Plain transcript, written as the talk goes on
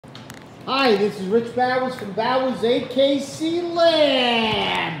Hi, this is Rich Bowers from Bowers AKC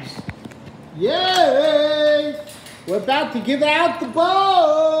Labs. Yay! We're about to give out the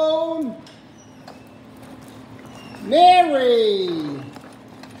bone. Mary,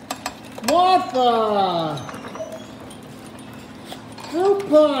 Martha, Fruit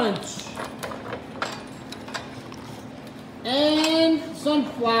Punch, and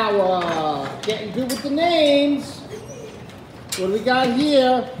Sunflower. Getting good with the names. What do we got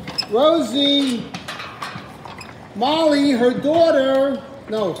here? Rosie, Molly, her daughter.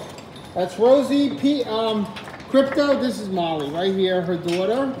 No, that's Rosie Crypto. This is Molly right here, her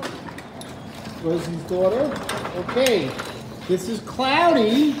daughter. Rosie's daughter. Okay, this is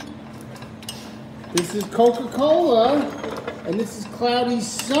Cloudy. This is Coca-Cola. And this is Cloudy's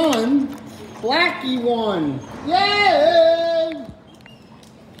son, Blackie One. Yay!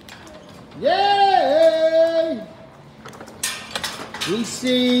 Yay! We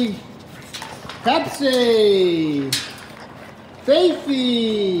see Pepsi,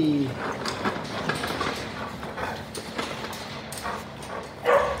 Faithy,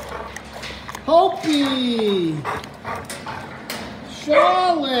 Hopi,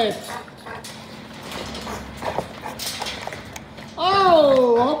 Charlotte.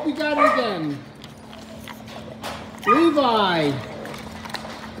 Oh, I hope we got it again. Levi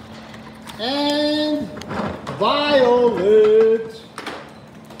and Violet.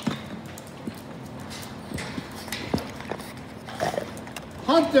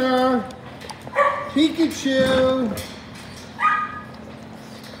 Hunter, Pikachu,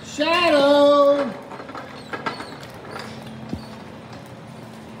 Shadow,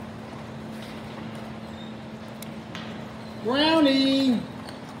 Brownie,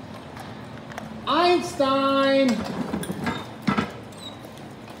 Einstein,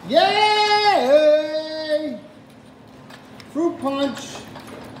 yay! Fruit Punch,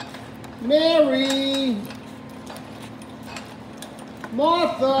 Mary,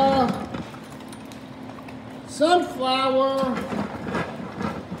 Martha, Sunflower,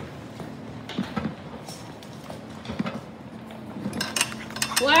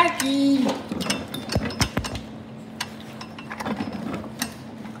 Blackie,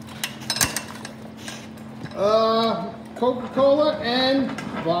 Coca-Cola, and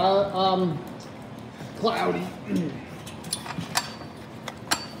Cloudy.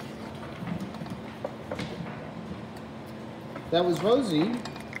 That was Rosie,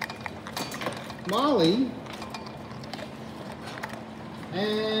 Molly,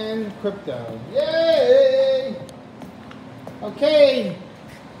 and Crypto. Yay! Okay,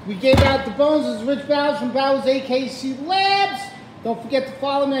 we gave out the bones. This is Rich Bowers from Bowers AKC Labs. Don't forget to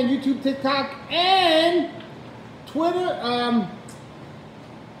follow me on YouTube, TikTok, and Twitter.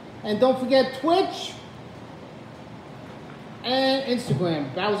 And don't forget Twitch and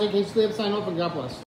Instagram. Bowers AKC Labs. Sign off and God bless.